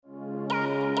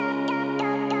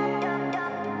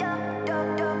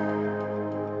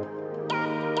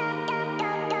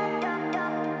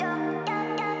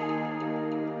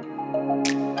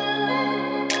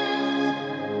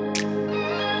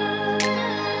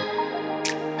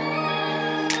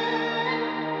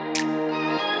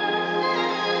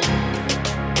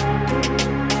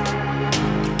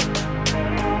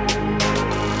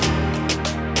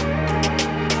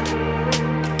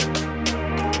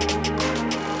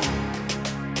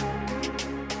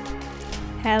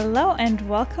Hello and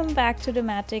welcome back to the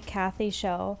Magic Kathy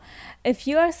Show. If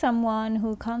you are someone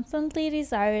who constantly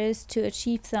desires to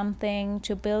achieve something,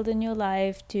 to build a new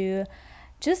life, to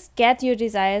just get your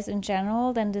desires in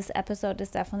general, then this episode is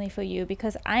definitely for you,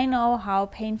 because I know how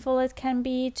painful it can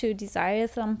be to desire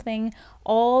something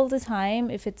all the time.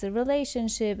 If it's a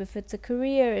relationship, if it's a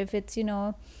career, if it's,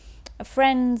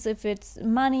 friends, if it's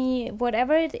money,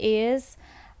 whatever it is.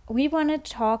 We want to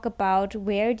talk about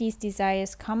where these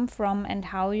desires come from and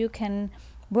how you can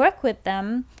work with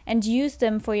them and use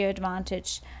them for your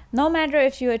advantage, no matter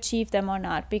if you achieve them or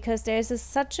not, because there's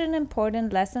such an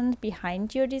important lesson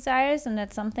behind your desires. And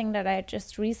that's something that I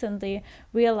just recently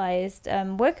realized,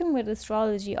 working with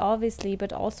astrology, obviously,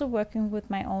 but also working with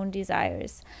my own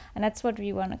desires. And that's what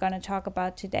we going to talk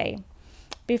about today.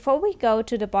 Before we go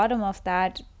to the bottom of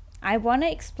that, I want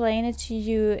to explain it to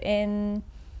you in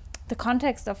the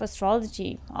context of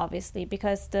astrology, obviously,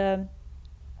 because the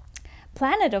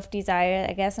planet of desire,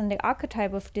 I guess, and the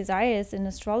archetype of desire is in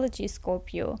astrology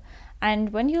Scorpio.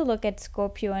 And when you look at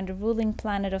Scorpio and the ruling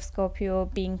planet of Scorpio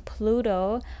being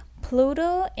Pluto,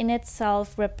 Pluto in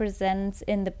itself represents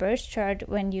in the birth chart,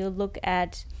 when you look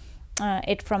at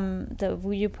it from the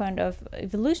viewpoint of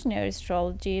evolutionary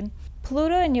astrology,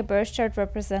 Pluto in your birth chart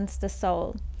represents the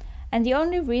soul. And the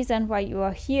only reason why you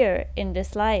are here in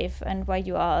this life and why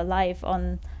you are alive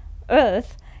on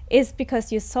Earth is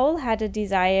because your soul had a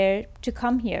desire to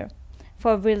come here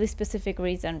for a really specific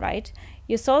reason, right?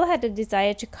 Your soul had a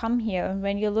desire to come here. And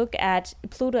when you look at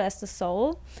Pluto as the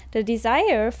soul, the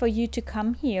desire for you to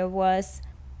come here was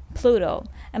Pluto.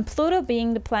 And Pluto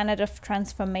being the planet of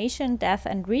transformation, death,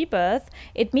 and rebirth,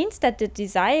 it means that the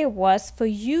desire was for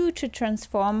you to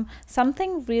transform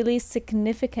something really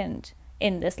significant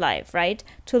in this life, right?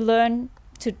 To learn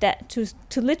to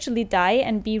literally die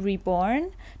and be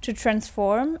reborn, to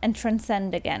transform and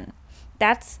transcend again.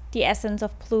 That's the essence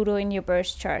of Pluto in your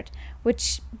birth chart,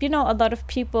 which, a lot of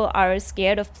people are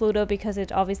scared of Pluto because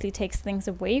it obviously takes things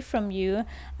away from you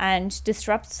and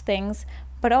disrupts things,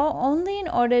 but only in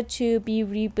order to be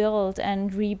rebuilt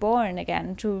and reborn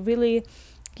again, to really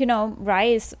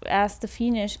rise as the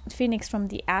phoenix from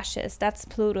the ashes. That's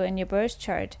Pluto in your birth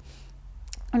chart.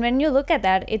 And when you look at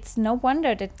that, it's no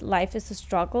wonder that life is a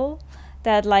struggle,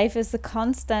 that life is a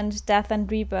constant death and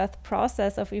rebirth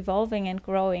process of evolving and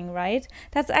growing, right?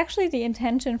 That's actually the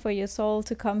intention for your soul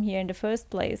to come here in the first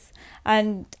place.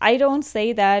 And I don't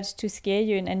say that to scare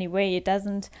you in any way. It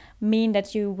doesn't mean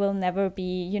that you will never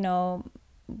be,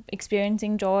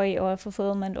 experiencing joy or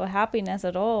fulfillment or happiness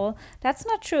at all. That's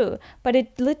not true. But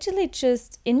it literally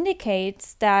just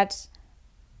indicates that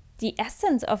the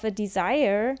essence of a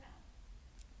desire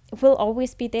will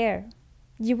always be there.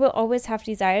 You will always have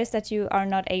desires that you are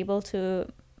not able to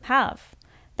have.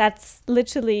 That's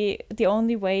literally the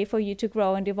only way for you to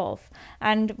grow and evolve.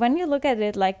 And when you look at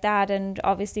it like that, and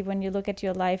obviously when you look at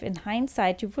your life in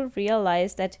hindsight, you will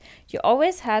realize that you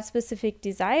always had specific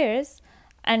desires,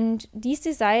 and these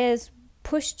desires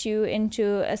pushed you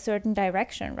into a certain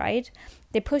direction, right?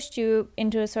 They pushed you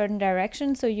into a certain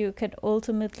direction so you could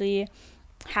ultimately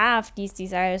have these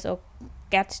desires or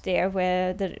get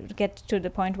to the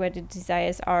point where the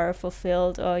desires are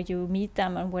fulfilled, or you meet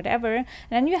them and whatever, and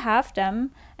then you have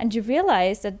them and you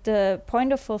realize that the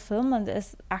point of fulfillment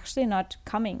is actually not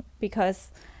coming,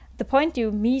 because the point you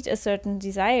meet a certain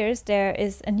desires, there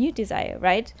is a new desire,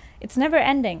 right? It's never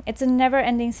ending. It's a never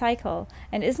ending cycle.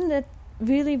 And isn't it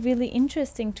really, really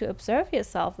interesting to observe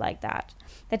yourself like that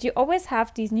you always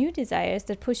have these new desires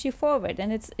that push you forward,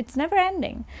 and it's never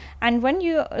ending. And when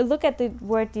you look at the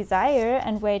word desire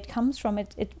and where it comes from,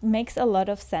 it makes a lot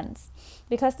of sense,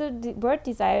 because the word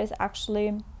desire is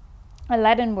actually a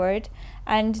Latin word,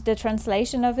 and the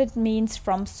translation of it means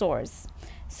from source.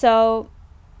 So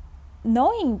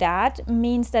knowing that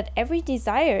means that every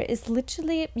desire is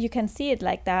literally, you can see it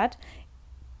like that,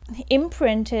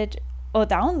 imprinted or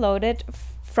downloaded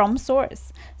from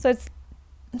source. So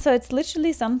it's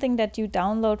literally something that you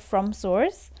download from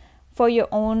source for your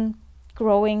own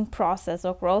growing process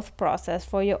or growth process,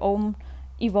 for your own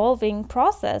evolving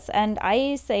process. And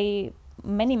I say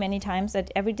many, many times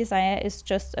that every desire is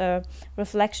just a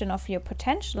reflection of your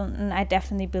potential, and I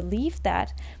definitely believe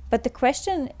that. But the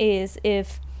question is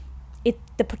if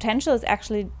the potential is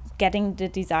actually getting the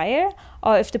desire,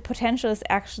 or if the potential is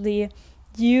actually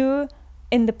you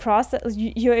in the process,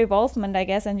 your evolvement, I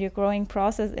guess, and your growing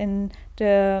process in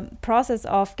the process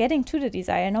of getting to the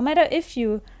desire, no matter if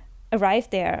you arrive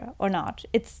there or not.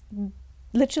 It's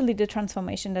literally the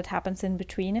transformation that happens in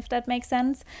between, if that makes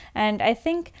sense. And I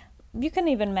think you can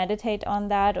even meditate on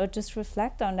that, or just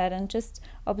reflect on that and just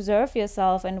observe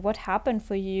yourself and what happened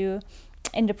for you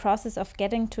in the process of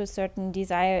getting to a certain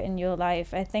desire in your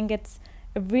life. I think it's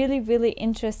a really, really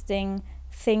interesting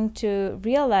thing to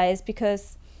realize,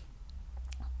 because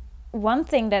one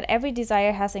thing that every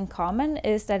desire has in common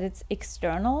is that it's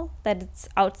external, that it's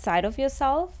outside of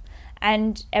yourself.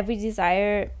 And every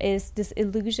desire is this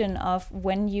illusion of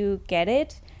when you get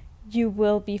it, you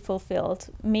will be fulfilled,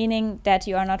 meaning that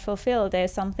you are not fulfilled.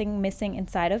 There's something missing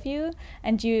inside of you,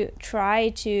 and you try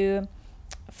to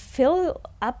fill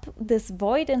up this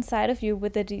void inside of you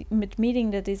with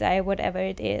meeting the desire, whatever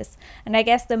it is. And I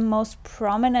guess the most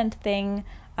prominent thing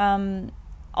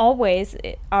always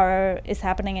is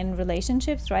happening in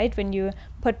relationships, right? When you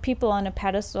put people on a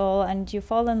pedestal and you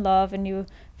fall in love and you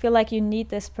feel like you need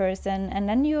this person, and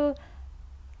then you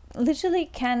literally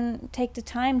can take the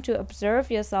time to observe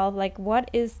yourself, like,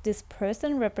 what is this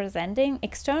person representing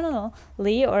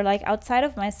externally or like outside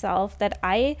of myself that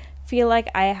I feel like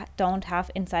I don't have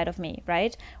inside of me,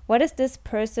 right? What is this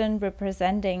person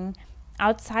representing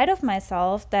outside of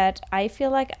myself that I feel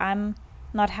like I'm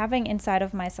not having inside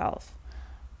of myself?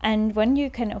 And when you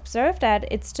can observe that,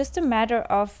 it's just a matter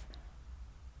of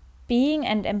being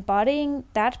and embodying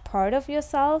that part of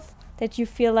yourself that you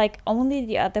feel like only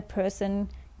the other person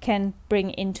can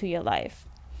bring into your life.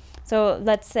 So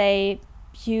let's say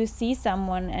you see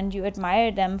someone and you admire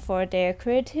them for their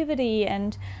creativity,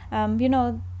 and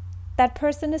that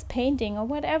person is painting or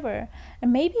whatever,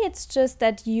 and maybe it's just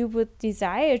that you would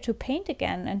desire to paint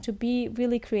again and to be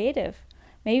really creative.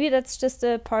 Maybe that's just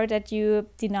a part that you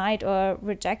denied or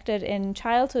rejected in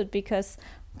childhood because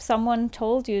someone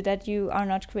told you that you are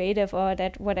not creative, or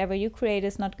that whatever you create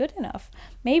is not good enough.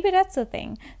 Maybe that's the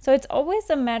thing. So it's always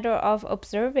a matter of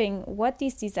observing what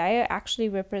these desires actually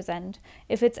represent.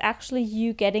 If it's actually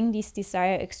you getting these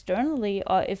desires externally,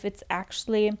 or if it's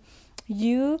actually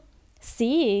you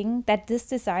seeing that this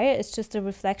desire is just a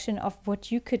reflection of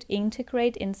what you could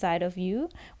integrate inside of you,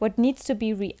 what needs to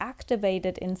be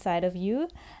reactivated inside of you,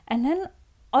 and then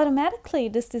automatically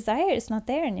this desire is not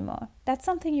there anymore. That's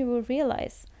something you will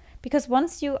realize, because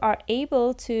once you are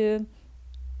able to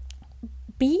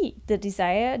be the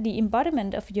desire, the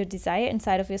embodiment of your desire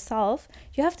inside of yourself,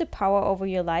 you have the power over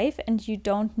your life, and you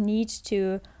don't need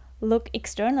to look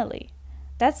externally.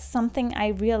 That's something I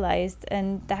realized,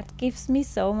 and that gives me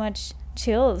so much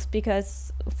chills,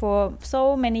 because for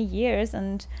so many years,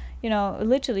 and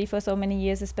literally for so many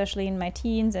years, especially in my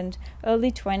teens and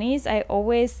early 20s, I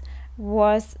always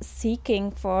was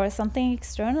seeking for something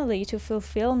externally to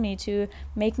fulfill me, to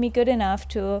make me good enough,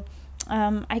 to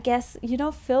I guess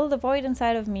fill the void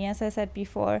inside of me, as I said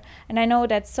before. And I know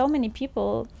that so many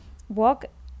people walk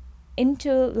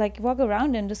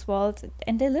around in this world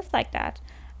and they live like that.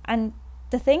 And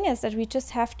the thing is that we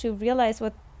just have to realize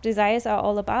what desires are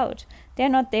all about. They're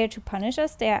not there to punish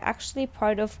us. They are actually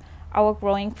part of our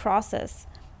growing process.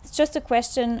 It's just a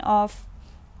question of,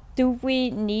 do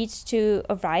we need to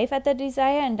arrive at the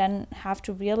desire and then have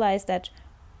to realize that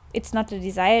it's not the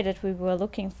desire that we were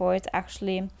looking for. It's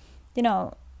actually,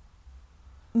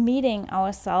 meeting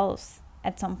ourselves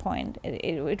at some point.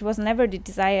 It was never the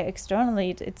desire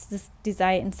externally. It's this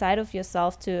desire inside of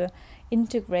yourself to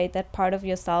integrate that part of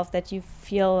yourself that you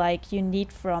feel like you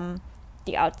need from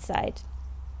the outside.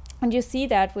 And you see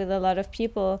that with a lot of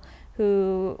people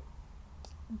who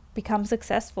become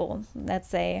successful, let's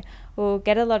say, who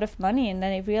get a lot of money, and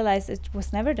then they realize it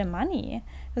was never the money.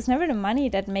 It was never the money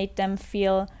that made them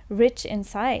feel rich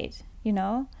inside.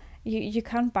 You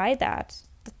can't buy that.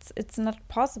 It's not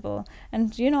possible.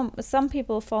 And some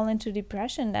people fall into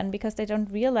depression then, because they don't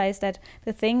realize that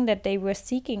the thing that they were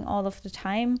seeking all of the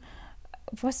time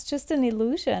was just an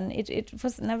illusion. It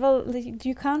was never,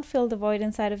 you can't fill the void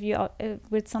inside of you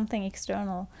with something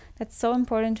external. That's so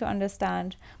important to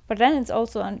understand. But then it's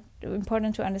also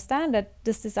important to understand that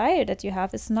this desire that you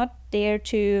have is not there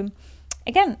to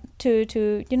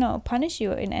punish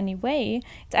you in any way.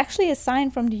 It's actually a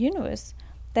sign from the universe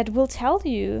that will tell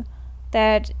you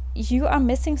that you are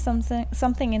missing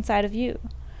something inside of you.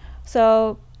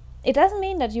 So it doesn't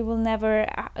mean that you will never,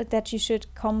 that you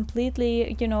should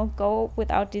completely, go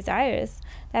without desires.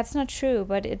 That's not true,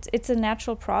 but it's a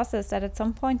natural process that at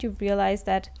some point you realize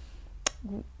that,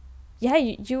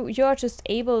 you're just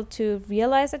able to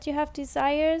realize that you have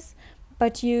desires,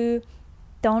 but you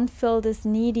don't feel this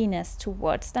neediness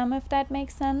towards them, if that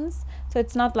makes sense. So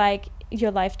it's not like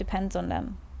your life depends on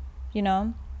them,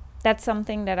 That's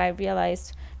something that I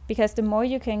realized, because the more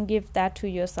you can give that to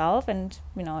yourself, and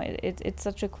it's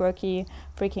such a quirky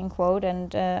freaking quote,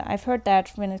 and I've heard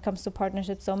that when it comes to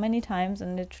partnerships so many times,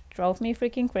 and it drove me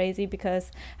freaking crazy,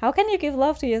 because how can you give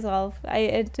love to yourself?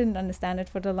 I didn't understand it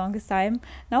for the longest time.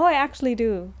 Now I actually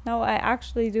do,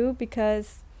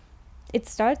 because It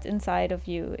starts inside of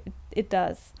you. It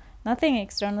does. Nothing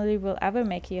externally will ever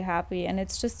make you happy, and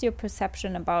it's just your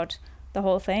perception about the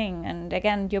whole thing. And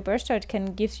again, your birth chart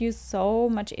can give you so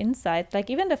much insight. Like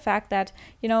even the fact that,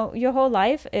 your whole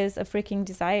life is a freaking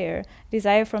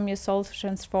desire from your soul to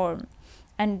transform.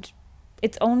 And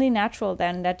it's only natural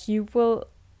then that you will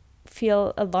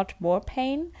feel a lot more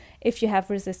pain if you have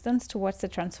resistance towards the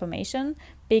transformation,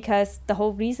 because the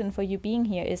whole reason for you being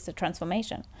here is the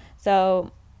transformation.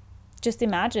 So just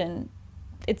imagine,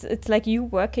 it's like you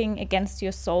working against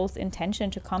your soul's intention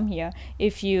to come here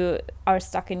if you are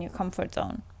stuck in your comfort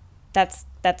zone. That's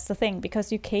the thing,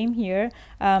 because you came here,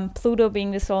 Pluto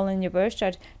being the soul in your birth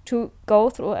chart, to go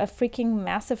through a freaking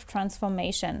massive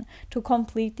transformation, to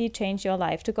completely change your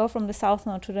life, to go from the south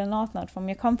node to the north node, from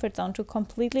your comfort zone to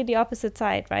completely the opposite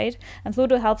side, right? And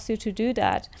Pluto helps you to do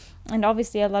that. And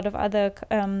obviously a lot of other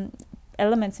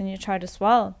elements in your chart as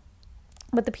well.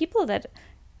 But the people that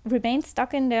remain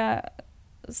stuck in their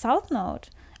south node,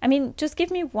 I mean, just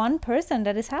give me one person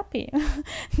that is happy.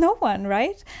 No one,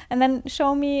 right? And then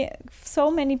show me so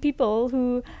many people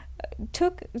who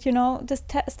took,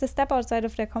 the step outside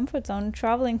of their comfort zone,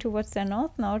 traveling towards their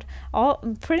north node.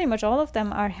 Pretty much all of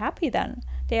them are happy then.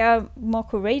 They are more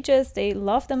courageous, they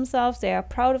love themselves, they are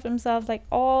proud of themselves, like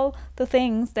all the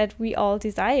things that we all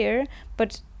desire.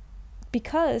 But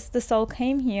because the soul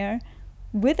came here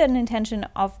with an intention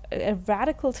of a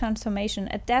radical transformation,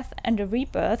 a death and a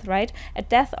rebirth, right? A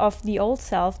death of the old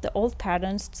self, the old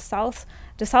patterns,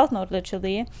 the south node,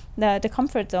 literally, the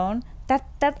comfort zone,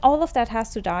 that all of that has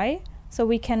to die so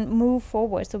we can move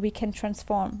forward, so we can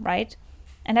transform, right?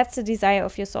 And that's the desire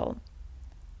of your soul.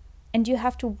 And you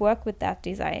have to work with that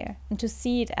desire and to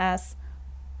see it as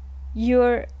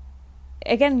your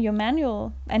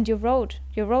manual and your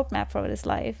roadmap for this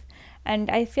life.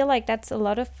 And I feel like that's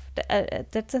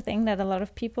that's a thing that a lot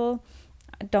of people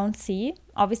don't see.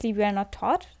 Obviously, we are not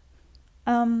taught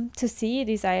to see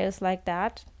desires like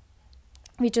that.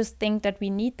 We just think that we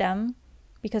need them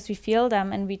because we feel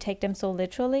them and we take them so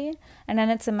literally. And then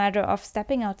it's a matter of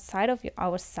stepping outside of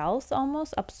ourselves,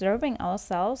 almost observing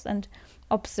ourselves and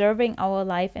observing our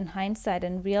life in hindsight,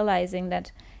 and realizing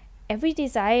that every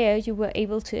desire you were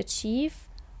able to achieve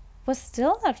was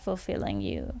still not fulfilling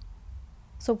you.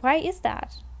 So why is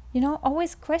that?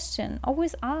 Always question,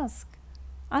 always ask.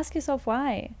 Ask yourself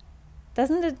why.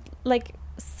 Doesn't it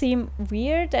seem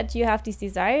weird that you have these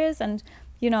desires and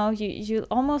you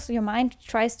almost, your mind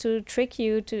tries to trick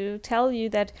you to tell you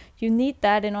that you need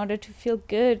that in order to feel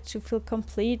good, to feel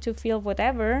complete, to feel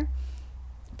whatever.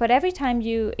 But every time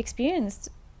you experienced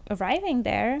arriving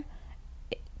there,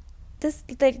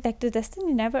 the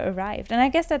destiny never arrived. And I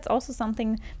guess that's also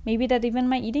something maybe that even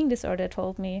my eating disorder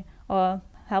told me, or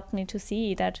helped me to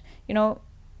see, that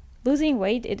losing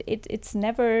weight, it's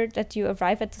never that you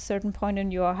arrive at a certain point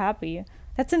and you are happy.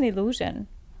 That's an illusion.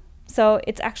 So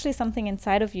it's actually something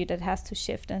inside of you that has to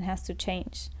shift and has to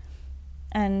change.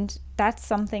 And that's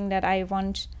something that I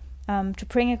want to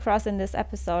bring across in this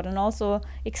episode, and also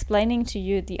explaining to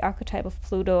you the archetype of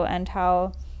Pluto and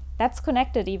how that's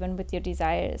connected even with your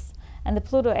desires. And the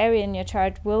Pluto area in your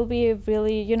chart will be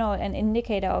really, an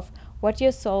indicator of what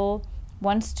your soul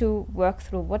wants to work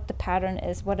through, what the pattern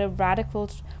is, what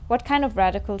kind of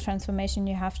radical transformation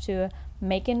you have to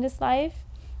make in this life.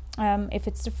 If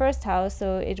it's the first house,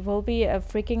 so it will be a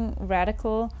freaking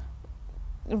radical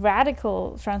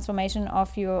transformation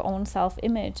of your own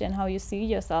self-image and how you see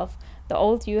yourself. The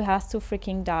old you has to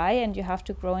freaking die, and you have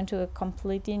to grow into a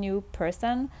completely new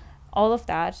person. All of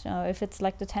that. If it's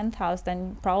like the 10th house,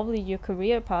 then probably your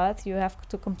career path, you have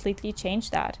to completely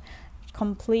change that.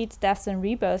 Complete deaths and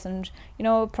rebirths, and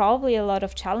probably a lot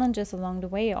of challenges along the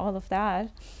way, all of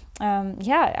that.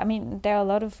 I mean, there are a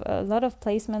lot of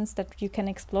placements that you can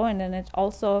explore, and then it's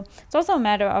also a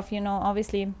matter of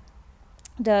obviously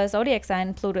the zodiac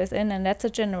sign Pluto is in, and that's a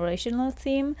generational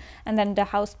theme, and then the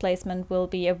house placement will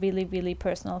be a really, really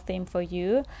personal theme for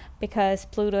you, because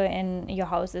Pluto in your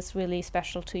house is really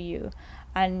special to you.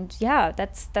 And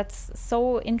that's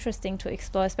so interesting to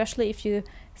explore, especially if you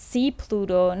see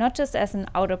Pluto not just as an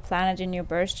outer planet in your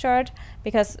birth chart,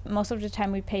 because most of the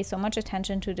time we pay so much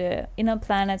attention to the inner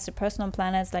planets, the personal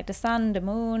planets like the sun, the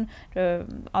moon,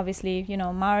 obviously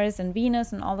Mars and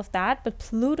Venus and all of that. But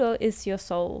Pluto is your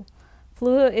soul.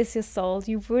 Pluto is your soul.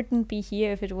 You wouldn't be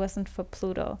here if it wasn't for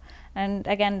Pluto. And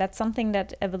again, that's something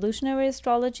that evolutionary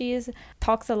astrology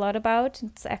talks a lot about.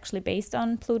 It's actually based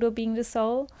on Pluto being the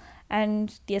soul.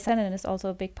 And the ascendant is also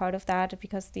a big part of that,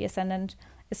 because the ascendant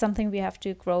is something we have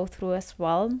to grow through as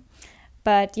well.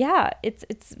 But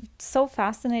it's so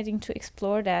fascinating to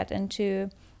explore that and to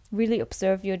really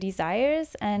observe your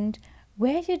desires and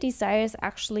where your desires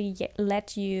actually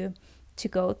led you to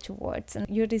go towards. And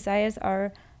your desires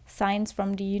are signs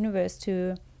from the universe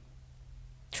to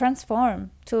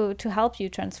transform, to help you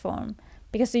transform,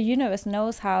 because the universe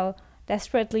knows how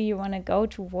desperately you want to go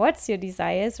towards your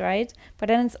desires, right? But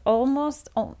then it's almost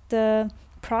the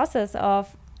process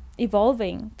of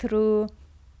evolving through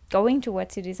going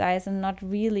towards your desires and not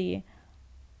really,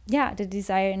 the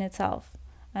desire in itself.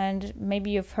 And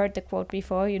maybe you've heard the quote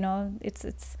before,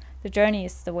 it's the journey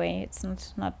is the way. It's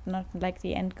not like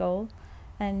the end goal.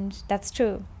 And that's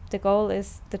true. The goal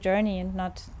is the journey and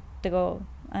not the goal.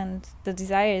 And the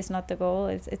desire is not the goal.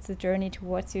 It's the journey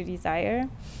towards your desire.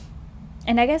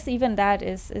 And I guess even that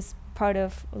is part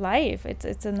of life.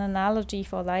 It's an analogy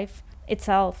for life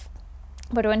itself.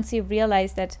 But once you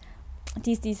realize that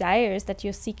these desires that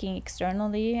you're seeking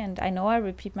externally, and I know I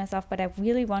repeat myself, but I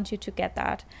really want you to get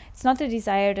that. It's not a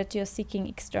desire that you're seeking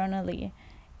externally.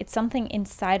 It's something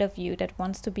inside of you that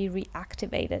wants to be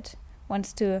reactivated,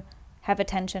 wants to have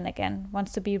attention again,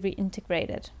 wants to be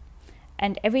reintegrated.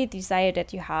 And every desire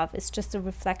that you have is just a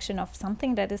reflection of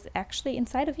something that is actually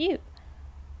inside of you.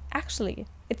 Actually,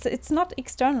 it's not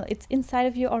external, it's inside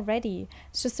of you already.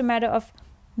 It's just a matter of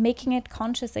making it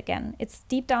conscious again. It's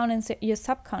deep down in your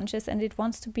subconscious, and it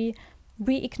wants to be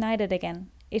reignited again.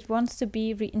 It wants to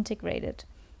be reintegrated,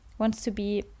 wants to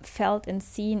be felt and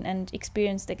seen and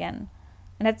experienced again.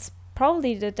 And that's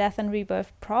probably the death and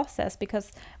rebirth process,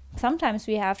 because sometimes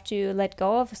we have to let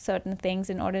go of certain things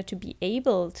in order to be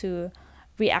able to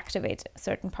reactivate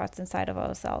certain parts inside of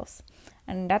ourselves.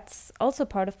 And that's also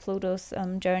part of Pluto's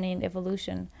journey and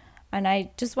evolution. And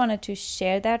I just wanted to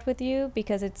share that with you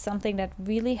because it's something that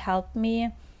really helped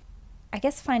me, I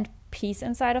guess, find peace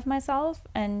inside of myself,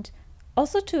 and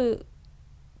also to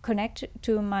connect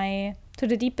to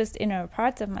the deepest inner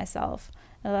parts of myself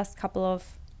in the last couple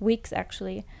of weeks,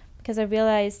 actually, because I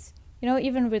realized,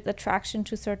 even with attraction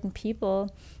to certain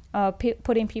people,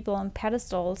 putting people on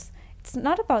pedestals, it's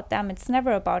not about them. It's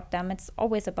never about them. It's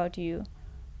always about you.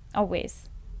 Always.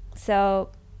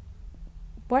 So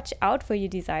watch out for your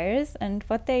desires and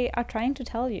what they are trying to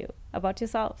tell you about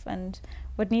yourself and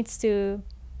what needs to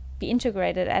be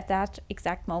integrated at that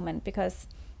exact moment, because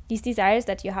these desires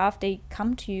that you have, they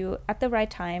come to you at the right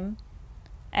time,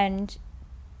 and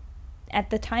at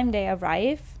the time they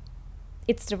arrive,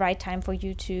 it's the right time for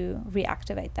you to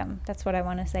reactivate them. That's what I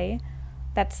want to say.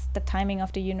 That's the timing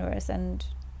of the universe, and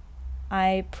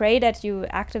I pray that you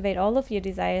activate all of your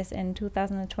desires in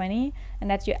 2020 and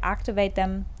that you activate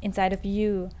them inside of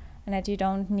you, and that you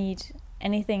don't need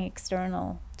anything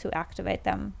external to activate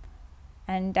them.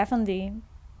 And definitely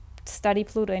study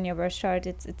Pluto in your birth chart.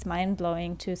 It's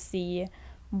mind-blowing to see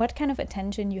what kind of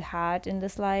attention you had in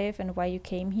this life and why you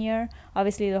came here.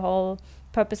 Obviously, the whole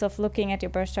purpose of looking at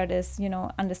your birth chart is,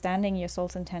 understanding your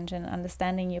soul's intention,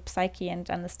 understanding your psyche, and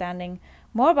understanding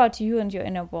more about you and your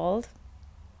inner world.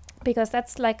 Because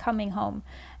that's like coming home.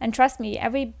 And trust me,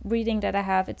 every reading that I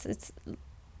have, it's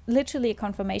literally a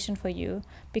confirmation for you,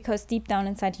 because deep down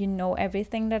inside you know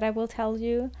everything that I will tell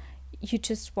you. You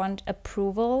just want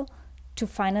approval to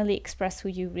finally express who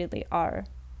you really are.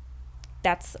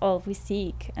 That's all we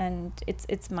seek, and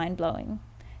it's mind-blowing.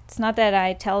 It's not that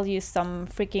I tell you some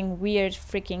freaking weird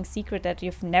freaking secret that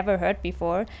you've never heard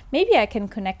before. Maybe I can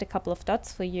connect a couple of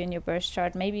dots for you in your birth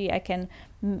chart. Maybe I can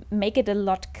make it a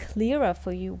lot clearer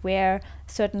for you where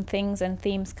certain things and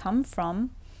themes come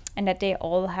from, and that they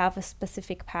all have a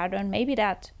specific pattern. Maybe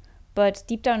that. But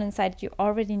deep down inside, you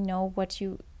already know what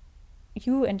you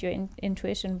and your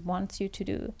intuition wants you to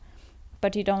do.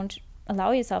 But you don't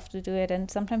allow yourself to do it.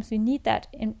 And sometimes we need that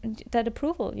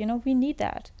approval. We need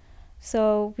that.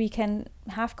 So we can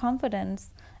have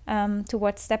confidence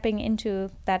towards stepping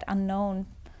into that unknown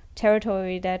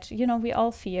territory that, we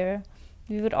all fear.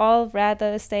 We would all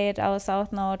rather stay at our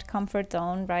South Node comfort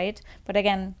zone, right? But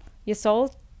again, your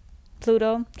soul,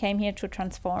 Pluto, came here to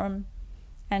transform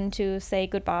and to say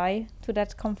goodbye to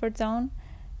that comfort zone,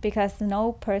 because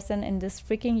no person in this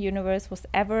freaking universe was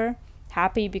ever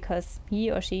happy because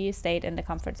he or she stayed in the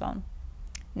comfort zone.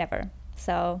 Never.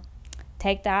 So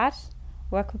take that.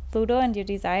 Work with Pluto and your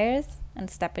desires, and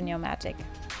step in your magic.